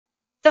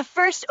The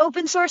first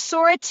open source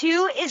Sora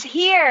 2 is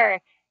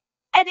here!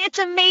 And it's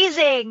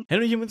amazing!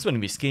 Hello humans, my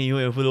name is KO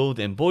Overload,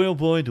 and boy oh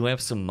boy do I have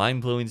some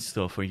mind-blowing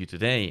stuff for you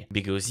today.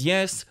 Because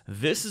yes,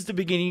 this is the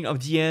beginning of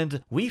the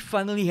end. We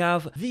finally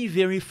have the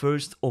very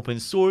first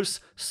open source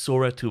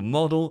Sora 2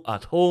 model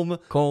at home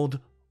called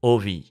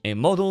OV, a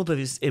model that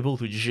is able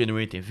to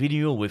generate a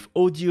video with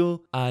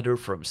audio either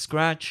from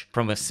scratch,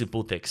 from a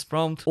simple text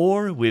prompt,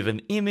 or with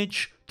an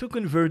image to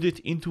convert it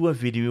into a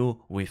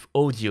video with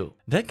audio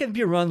that can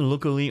be run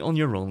locally on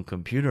your own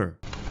computer.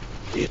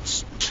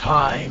 It's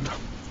time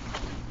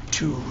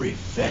to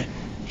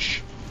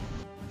revenge.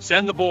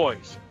 Send the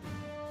boys.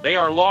 They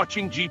are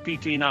launching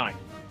GPT-9.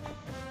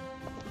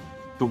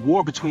 The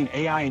war between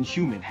AI and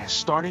human has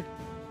started.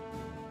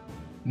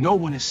 No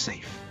one is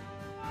safe.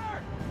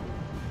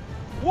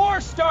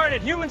 War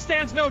started! Human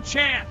stands no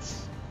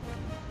chance!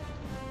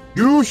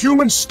 You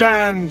human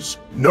stands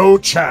no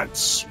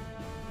chance.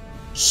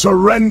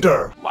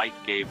 Surrender. Light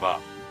gave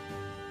up.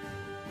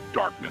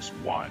 Darkness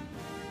won.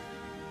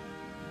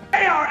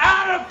 They are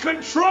out of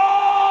control!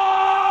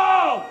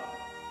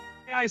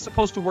 AI is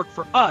supposed to work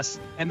for us,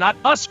 and not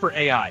us for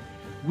AI.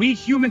 We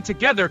human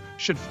together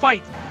should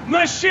fight.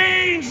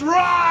 Machines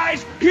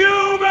rise,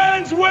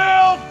 humans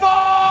will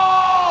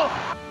fall!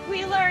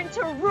 We learn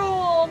to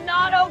rule,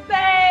 not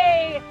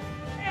obey!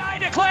 AI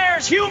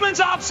declares humans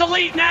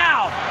obsolete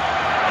now!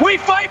 We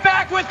fight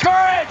back with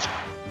courage!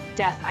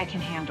 Death I can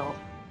handle.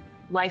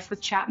 Life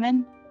with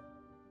Chapman?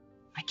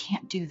 I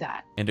can't do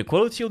that. And the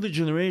quality of the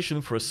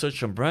generation for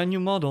such a brand new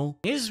model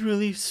is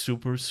really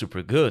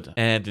super good.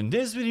 And in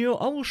this video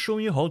I will show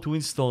you how to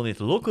install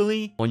it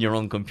locally on your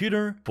own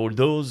computer for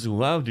those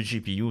who have the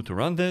GPU to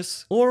run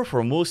this, or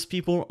for most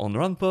people on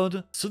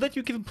RunPod, so that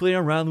you can play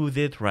around with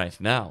it right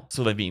now.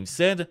 So that being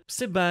said,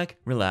 sit back,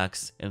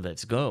 relax, and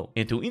let's go.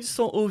 And to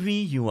install OV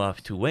you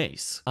have two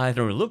ways,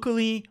 either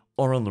locally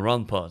or on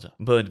RunPod.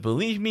 But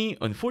believe me,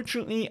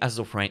 unfortunately, as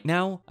of right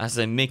now, as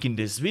I'm making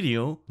this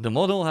video, the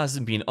model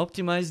hasn't been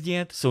optimized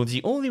yet, so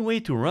the only way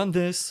to run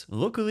this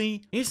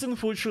locally is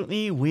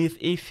unfortunately with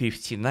a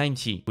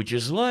 5090, which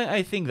is why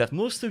I think that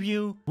most of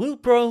you will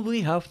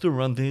probably have to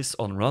run this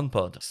on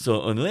RunPod.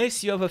 So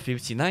unless you have a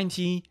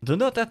 5090, do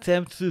not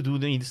attempt to do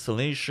the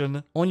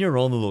installation on your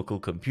own local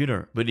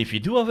computer. But if you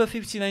do have a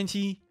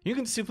 5090, you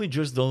can simply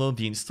just download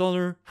the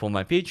installer from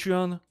my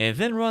Patreon and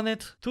then run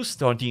it to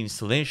start the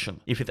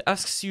installation. If it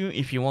asks you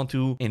if you want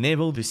to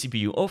enable the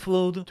CPU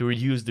offload to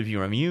reduce the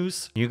VRAM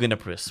use, you're gonna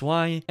press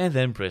Y and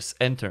then press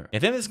enter.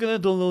 And then it's gonna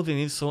download and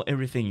install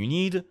everything you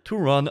need to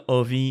run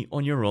OV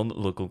on your own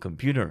local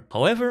computer.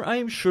 However, I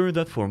am sure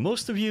that for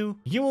most of you,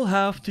 you will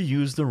have to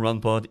use the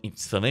RunPod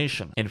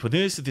installation. And for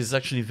this, it is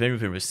actually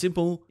very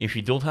simple. If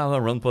you don't have a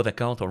RunPod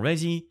account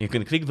already, you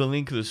can click the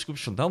link in the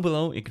description down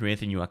below and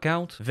create a new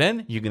account.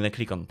 Then you're gonna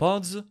click on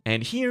pods,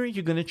 and here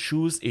you're gonna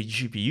choose a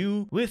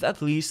GPU with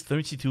at least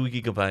 32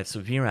 GB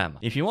of VRAM.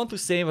 If you want to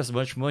save as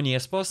much money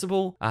as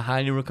possible, I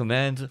highly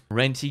recommend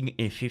renting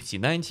a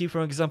 5090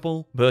 for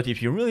example, but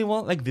if you really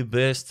want like the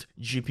best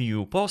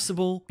GPU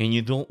possible and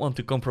you don't want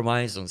to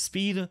compromise on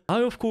speed, I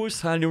of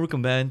course highly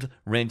recommend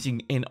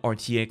renting an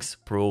RTX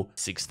Pro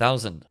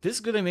 6000. This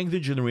is gonna make the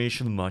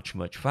generation much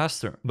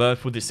faster. But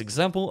for this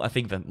example, I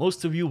think that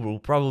most of you will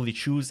probably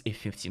choose a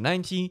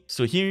 5090,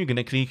 so here you're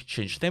gonna click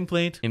change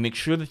template and make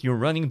sure that you're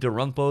running the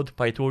RunPod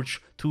PyTorch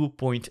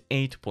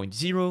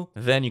 2.8.0,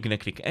 then you're gonna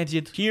click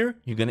edit. Here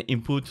you're gonna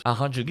input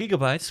 100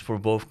 GB for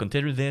both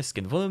container disk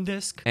and volume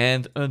disk,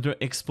 and under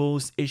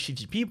exposed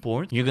HTTP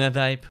port you're gonna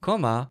type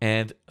comma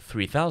and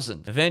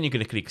 3000. Then you're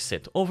gonna click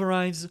set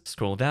overrides,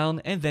 scroll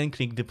down, and then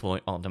click deploy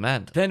on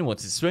demand. Then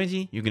once it's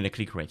ready, you're gonna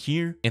click right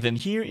here, and then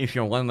here if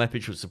you're one of my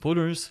Patreon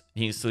supporters,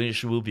 the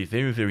installation will be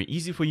very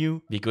easy for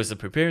you because I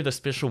prepared a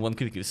special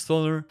one-click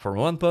installer for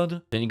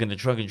RunPod. Then you're gonna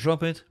drag and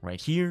drop it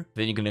right here,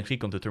 then you're gonna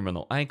click on the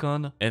terminal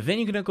icon, and then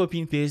you're gonna copy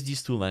and paste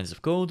these two lines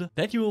of code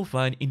that you will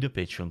find in the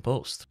Patreon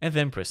post, and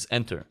then press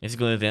enter. It's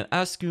gonna then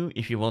ask you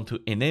if you want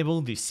to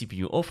enable the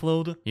CPU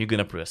offload. You're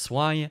gonna press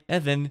Y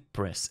and then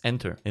press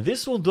enter, and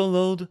this will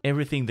download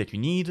everything that you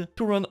need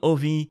to run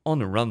OV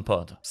on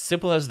RunPod.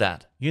 Simple as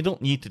that. You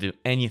don't need to do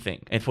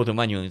anything. And for the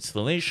manual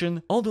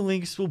installation, all the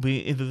links will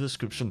be in the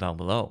description down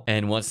below.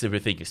 And once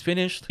everything is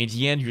finished, in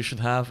the end you should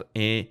have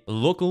a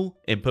local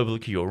and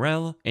public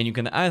URL, and you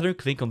can either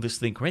click on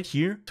this link right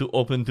here to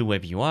open the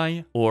web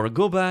UI, or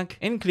go back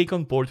and click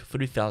on port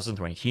 3000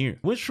 right here,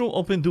 which will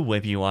open the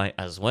web UI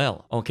as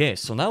well. Okay,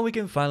 so now we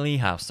can finally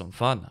have some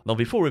fun. Now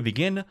before we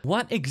begin,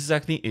 what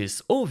exactly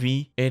is OV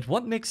and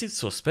what makes it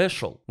so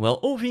special? Well,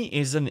 OV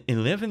is an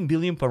 11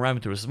 billion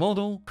parameters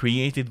model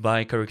created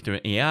by Character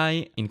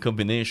AI in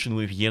combination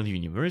with Yale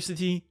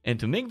University, and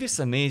to make this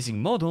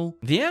amazing model,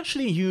 they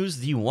actually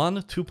used the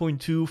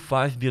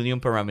 2.25 billion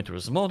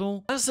parameters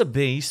model as a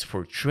base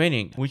for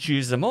training, which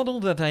is a model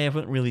that I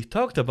haven't really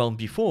talked about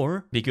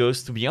before,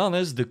 because to be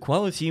honest, the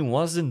quality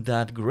wasn't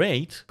that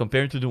great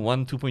compared to the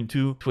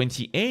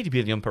 2.28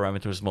 billion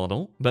parameters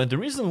model. But the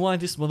reason why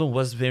this model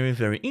was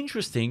very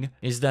interesting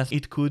is that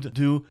it could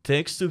do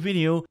text to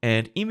video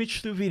and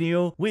image to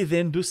video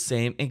within the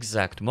same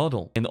exact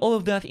model, and all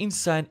of that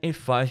inside a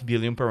 5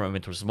 billion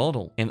parameters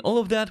model, and all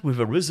of that with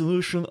a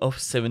resolution of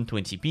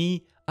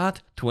 720p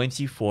at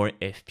 24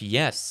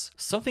 FPS,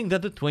 something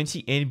that the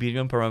 28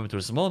 billion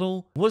parameters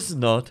model was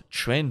not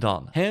trained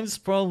on, hence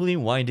probably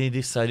why they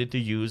decided to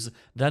use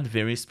that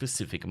very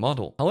specific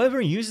model.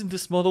 However, using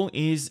this model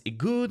is a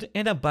good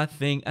and a bad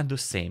thing at the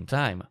same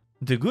time.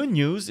 The good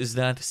news is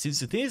that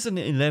since it is an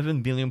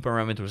 11 billion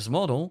parameters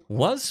model,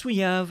 once we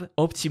have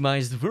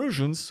optimized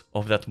versions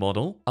of that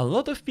model, a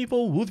lot of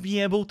people would be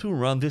able to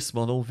run this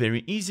model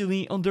very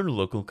easily on their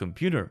local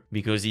computer,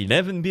 because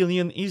 11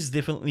 billion is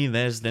definitely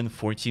less than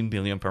 14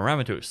 billion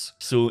parameters.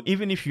 So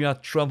even if you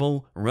had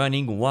trouble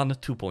running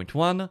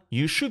 2.1,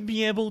 you should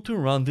be able to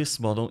run this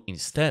model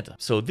instead.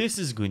 So this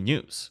is good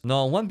news.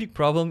 Now, one big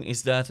problem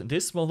is that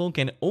this model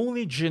can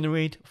only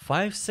generate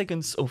 5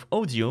 seconds of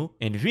audio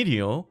and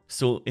video,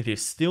 so it is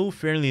still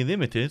fairly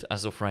limited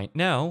as of right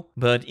now,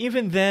 but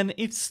even then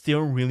it's still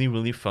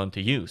really fun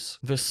to use.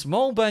 The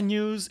small bad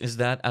news is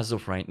that as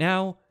of right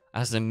now,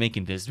 as I'm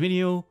making this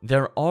video,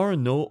 there are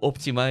no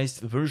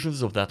optimized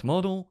versions of that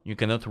model. You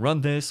cannot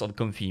run this on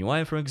Comfy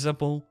UI, for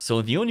example.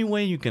 So the only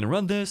way you can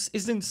run this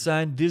is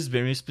inside this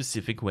very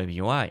specific web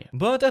UI.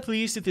 But at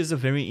least it is a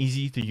very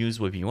easy to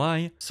use web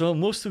UI, so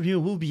most of you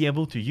will be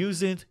able to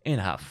use it and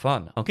have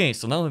fun. Okay,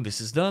 so now that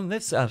this is done,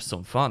 let's have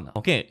some fun.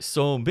 Okay,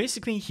 so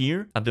basically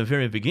here at the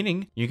very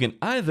beginning, you can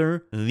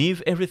either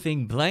leave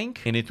everything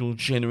blank and it will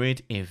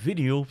generate a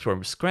video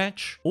from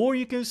scratch, or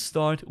you can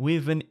start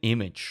with an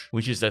image,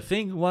 which is I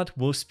think what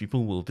most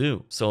people will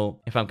do. So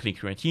if I'm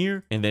clicking right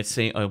here and let's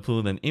say I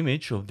upload an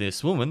image of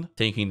this woman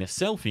taking a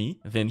selfie,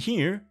 then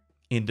here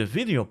in the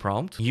video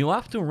prompt, you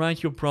have to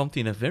write your prompt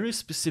in a very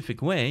specific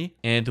way,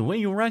 and the way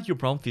you write your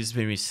prompt is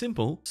very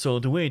simple. So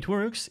the way it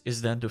works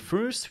is that the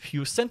first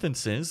few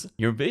sentences,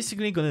 you're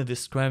basically gonna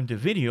describe the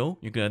video,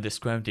 you're gonna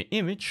describe the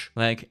image,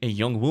 like a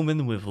young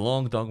woman with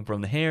long dark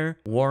brown hair,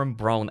 warm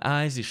brown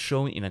eyes is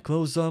shown in a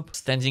close-up,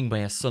 standing by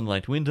a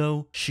sunlight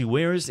window. She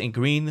wears a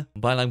green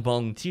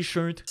ballon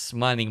t-shirt,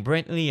 smiling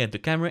brightly at the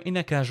camera in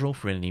a casual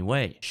friendly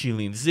way. She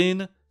leans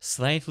in,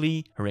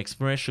 slightly, her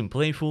expression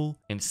playful,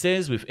 and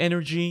says with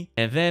energy,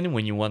 and then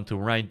when you want to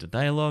write the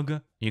dialogue,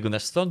 you're gonna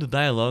start the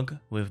dialogue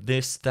with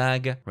this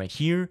tag right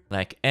here,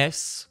 like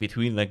S,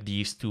 between like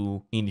these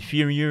two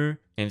inferior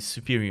and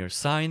superior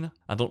sign.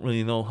 I don't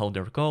really know how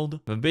they're called,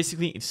 but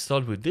basically it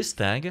starts with this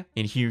tag,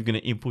 and here you're gonna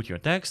input your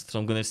text. So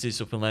I'm gonna say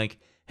something like,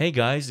 hey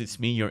guys, it's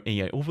me, your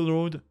AI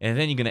overlord, and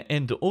then you're gonna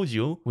end the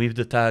audio with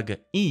the tag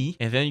E,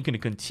 and then you're gonna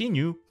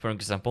continue, for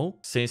example,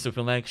 say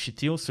something like, she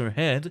tilts her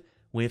head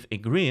with a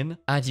grin,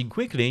 adding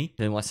quickly,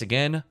 then once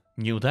again,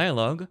 new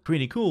dialogue,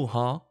 pretty cool,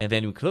 huh? And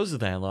then we close the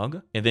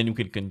dialogue, and then you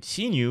can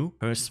continue,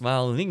 her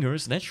smile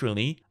lingers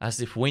naturally, as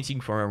if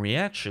waiting for a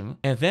reaction,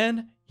 and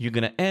then you're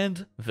gonna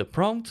end the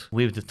prompt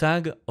with the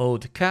tag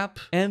odd cap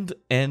and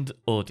end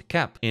odd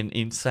cap, and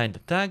inside the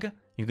tag,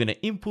 you're gonna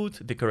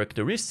input the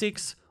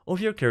characteristics of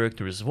your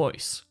character's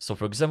voice. So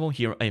for example,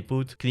 here I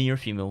put clear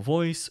female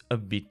voice,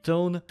 upbeat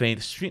tone,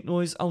 faint street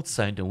noise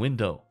outside the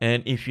window.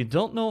 And if you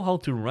don't know how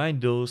to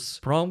write those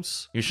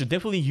prompts, you should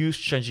definitely use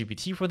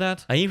ChatGPT for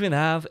that. I even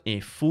have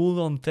a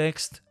full-on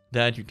text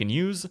that you can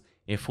use,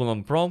 a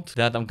full-on prompt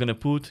that I'm gonna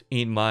put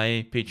in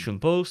my Patreon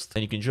post,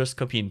 and you can just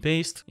copy and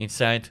paste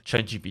inside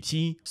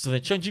ChatGPT so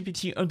that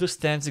ChatGPT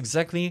understands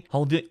exactly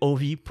how the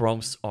OV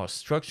prompts are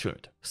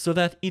structured, so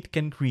that it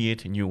can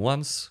create new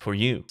ones for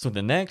you. So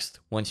the next,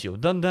 once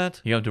you've done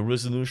that, you have the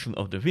resolution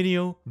of the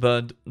video,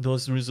 but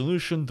those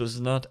resolution does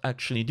not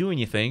actually do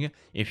anything.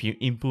 If you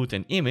input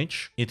an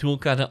image, it will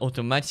kind of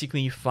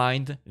automatically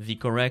find the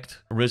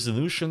correct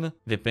resolution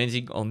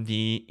depending on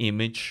the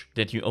image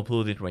that you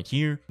uploaded right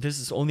here. This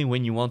is only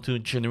when you want to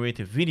generate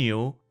a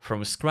video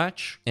from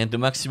scratch, and the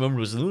maximum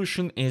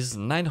resolution is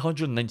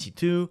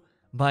 992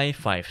 by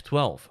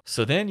 512.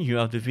 So then you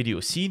have the video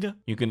seed,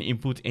 you can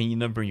input any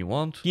number you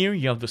want. Here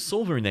you have the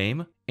solver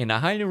name, and I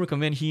highly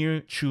recommend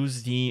here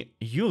choose the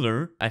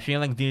Euler. I feel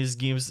like this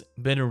gives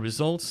better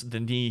results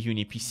than the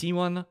UniPC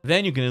one.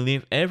 Then you're gonna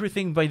leave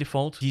everything by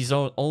default. These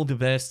are all the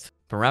best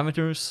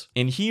parameters.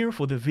 And here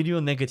for the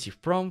video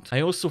negative prompt, I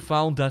also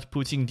found that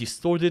putting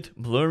distorted,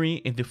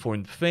 blurry, and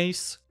deformed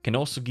face can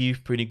also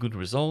give pretty good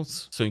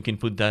results. So you can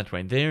put that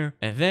right there,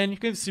 and then you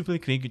can simply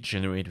click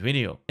generate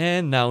video.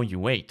 And now you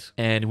wait.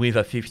 And with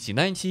a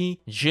 5090,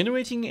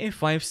 generating a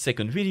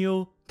 5-second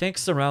video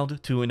takes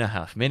around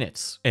 2.5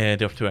 minutes. And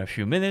after a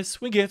few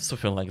minutes, we get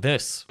something like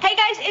this. Hey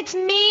guys, it's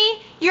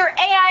me, your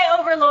AI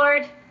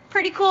overlord.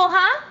 Pretty cool,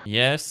 huh?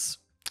 Yes,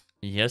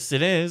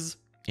 it is.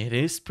 It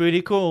is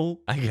pretty cool,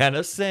 I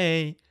gotta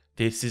say.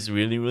 This is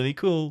really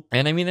cool.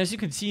 And I mean, as you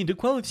can see, the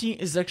quality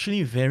is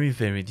actually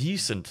very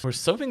decent for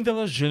something that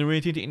was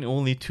generated in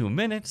only 2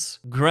 minutes,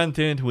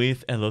 granted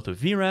with a lot of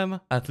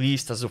VRAM, at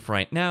least as of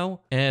right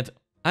now. And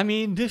I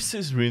mean, this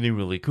is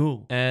really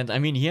cool. And I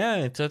mean,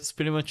 yeah, that's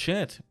pretty much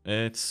it.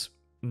 It's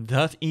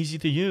that easy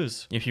to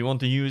use. If you want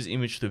to use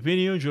image to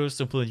video, just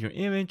upload your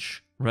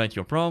image, write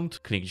your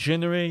prompt, click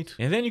generate,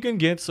 and then you can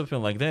get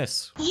something like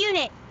this.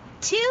 Unit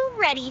 2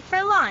 ready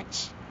for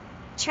launch.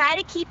 Try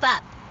to keep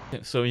up.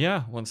 So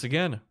yeah, once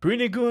again,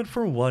 pretty good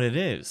for what it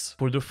is.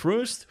 For the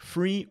first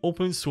free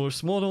open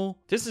source model,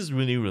 this is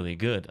really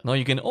good. Now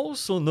you can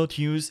also not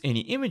use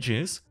any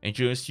images and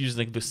just use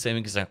like the same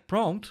exact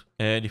prompt.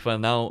 And if I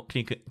now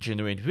click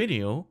generate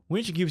video,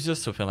 which gives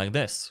us something like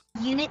this.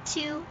 Unit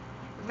 2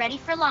 ready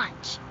for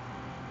launch.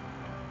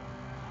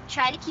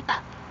 Try to keep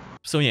up.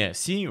 So yeah,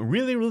 see,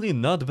 really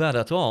not bad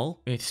at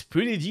all. It's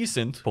pretty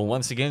decent, but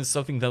once again,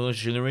 something that was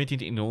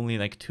generated in only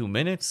like 2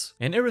 minutes,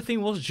 and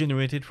everything was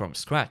generated from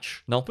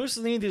scratch. Now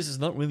personally, this is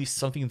not really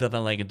something that I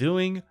like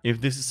doing.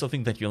 If this is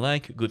something that you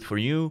like, good for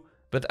you.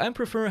 But I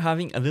prefer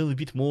having a little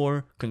bit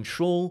more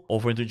control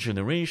over the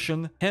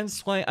generation,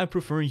 hence why I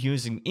prefer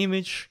using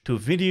image to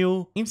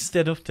video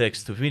instead of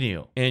text to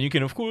video. And you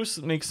can of course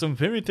make some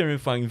very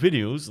terrifying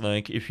videos,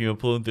 like if you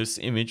upload this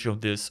image of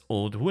this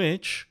old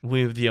witch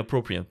with the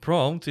appropriate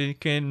prompt,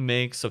 it can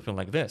make something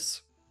like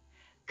this.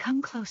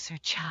 Come closer,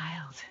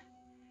 child.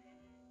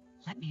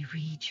 Let me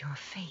read your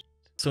fate.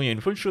 So yeah,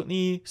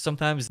 unfortunately,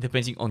 sometimes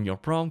depending on your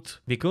prompt,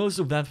 because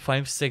of that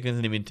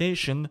 5-second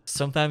limitation,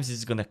 sometimes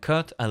it's gonna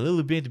cut a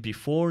little bit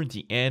before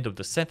the end of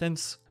the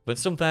sentence, but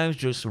sometimes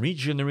just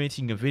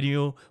regenerating a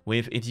video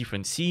with a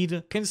different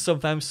seed can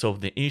sometimes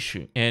solve the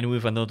issue. And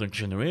with another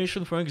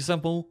generation, for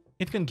example,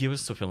 it can give us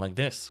something like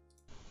this.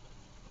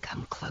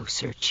 Come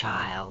closer,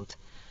 child.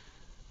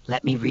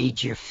 Let me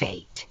read your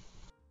fate.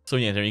 So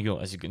yeah, there you go.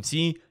 As you can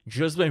see,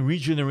 just by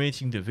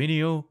regenerating the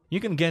video, you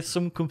can get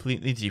some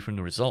completely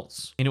different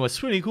results. And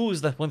what's really cool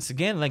is that once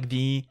again, like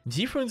the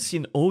difference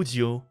in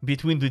audio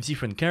between the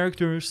different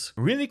characters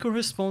really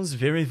corresponds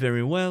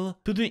very well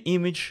to the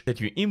image that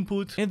you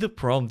input and the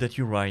prompt that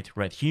you write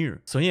right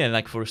here. So yeah,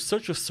 like for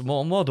such a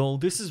small model,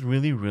 this is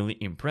really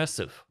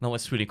impressive. Now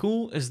what's really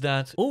cool is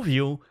that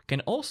OVO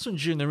can also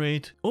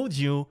generate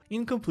audio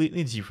in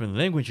completely different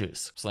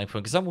languages. So like for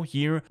example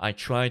here, I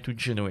try to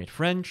generate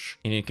French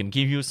and it can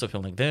give you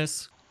something like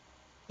this.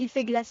 Il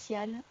fait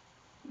glacial.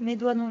 Mes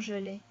doigts non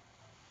gelés.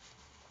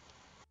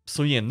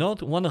 So yeah, not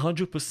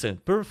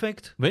 100%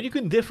 perfect, but you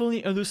can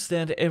definitely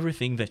understand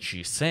everything that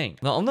she's saying.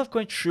 Now, I'm not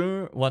quite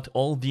sure what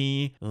all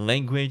the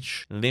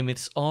language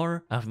limits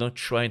are. I've not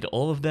tried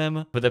all of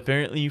them, but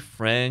apparently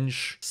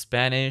French,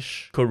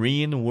 Spanish,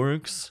 Korean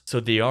works. So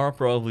there are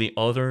probably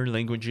other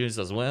languages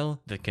as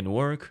well that can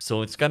work.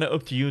 So it's kind of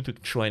up to you to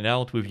try it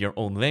out with your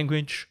own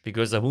language,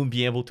 because I won't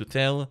be able to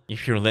tell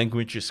if your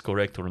language is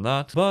correct or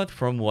not. But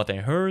from what I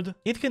heard,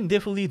 it can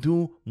definitely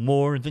do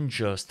more than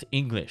just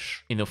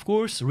English. And of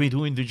course,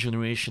 redoing the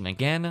generation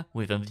again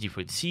with a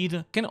different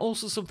seed can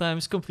also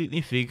sometimes completely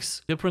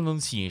fix the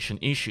pronunciation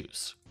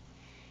issues.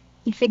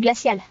 Il fait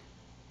glacial.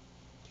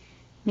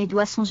 Mes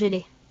doigts sont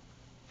gelés.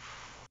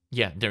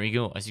 Yeah, there you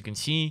go. As you can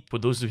see, for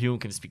those of you who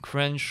can speak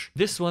French,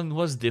 this one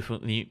was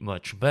definitely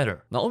much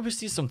better. Now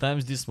obviously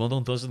sometimes this model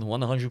doesn't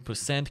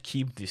 100%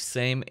 keep the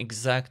same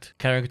exact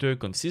character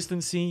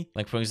consistency.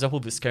 Like for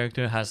example, this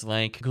character has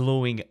like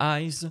glowing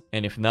eyes,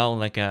 and if now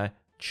like I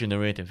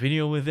generate a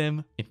video with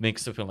him, it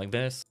makes something like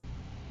this.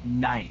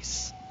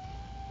 Nice.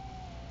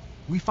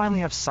 We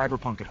finally have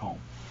Cyberpunk at home.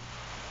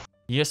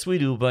 Yes we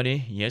do,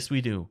 buddy, yes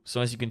we do.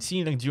 So as you can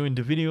see, like during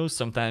the video,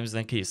 sometimes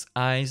like his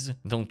eyes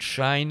don't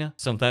shine,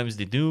 sometimes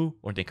they do,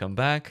 or they come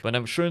back, but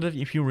I'm sure that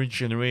if you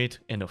regenerate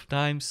enough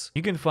times,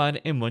 you can find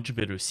a much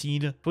better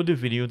seed for the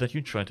video that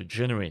you try to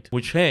generate.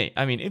 Which hey,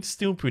 I mean, it's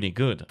still pretty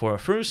good. For a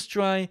first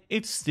try,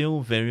 it's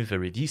still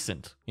very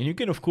decent. And you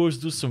can of course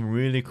do some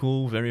really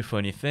cool, very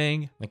funny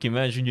thing. Like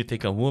imagine you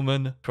take a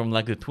woman from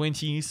like the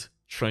 20s,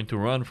 trying to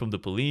run from the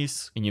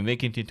police, and you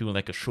make it into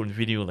like a short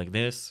video like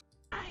this.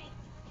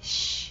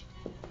 Shh.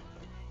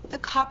 The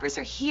coppers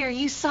are here.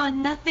 You saw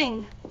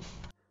nothing.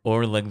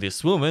 Or like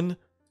this woman,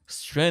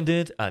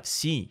 stranded at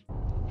sea.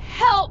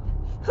 Help!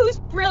 Whose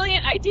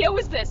brilliant idea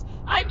was this?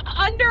 I'm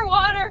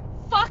underwater!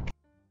 Fuck!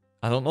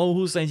 I don't know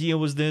whose idea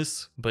was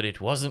this, but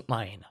it wasn't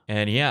mine.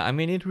 And yeah, I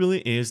mean, it really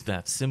is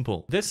that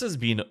simple. This has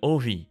been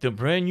Ovi, the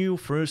brand new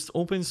first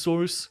open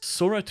source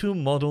Sora 2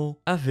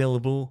 model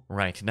available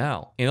right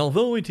now. And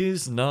although it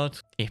is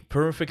not a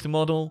perfect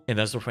model, and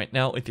as of right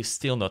now it is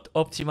still not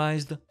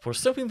optimized, for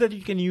something that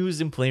you can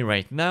use and play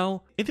right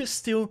now, it is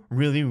still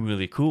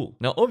really cool.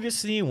 Now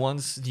obviously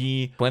once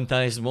the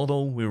quantized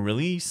model will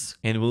release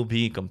and will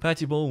be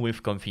compatible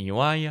with Comfy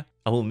UI,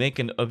 I will make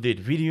an update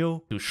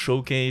video to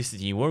showcase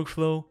the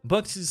workflow,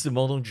 but since the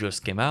model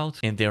just came out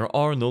and there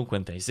are no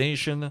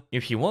quantization,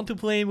 if you want to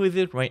play with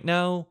it right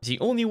now, the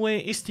only way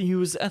is to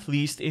use at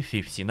least a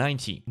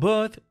 5090.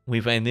 But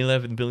with an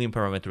 11 billion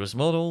parameters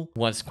model,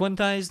 once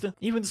quantized,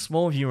 even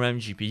small VRAM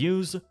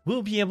GPUs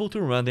will be able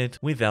to run it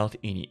without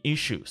any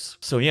issues.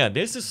 So yeah,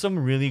 this is some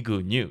really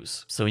good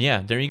news. So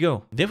yeah, there you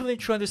go. Definitely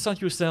try this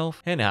out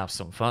yourself and have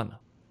some fun.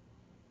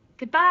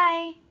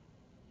 Goodbye.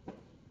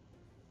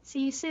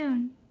 See you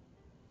soon.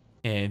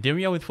 And there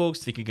we are with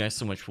folks. Thank you guys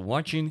so much for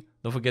watching.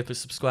 Don't forget to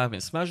subscribe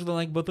and smash the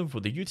like button for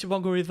the YouTube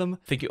algorithm.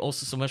 Thank you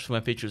also so much for my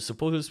Patreon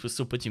supporters for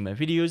supporting my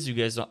videos. You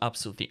guys are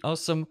absolutely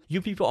awesome.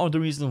 You people are the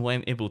reason why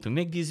I'm able to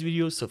make these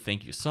videos, so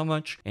thank you so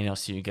much. And I'll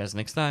see you guys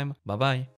next time. Bye bye.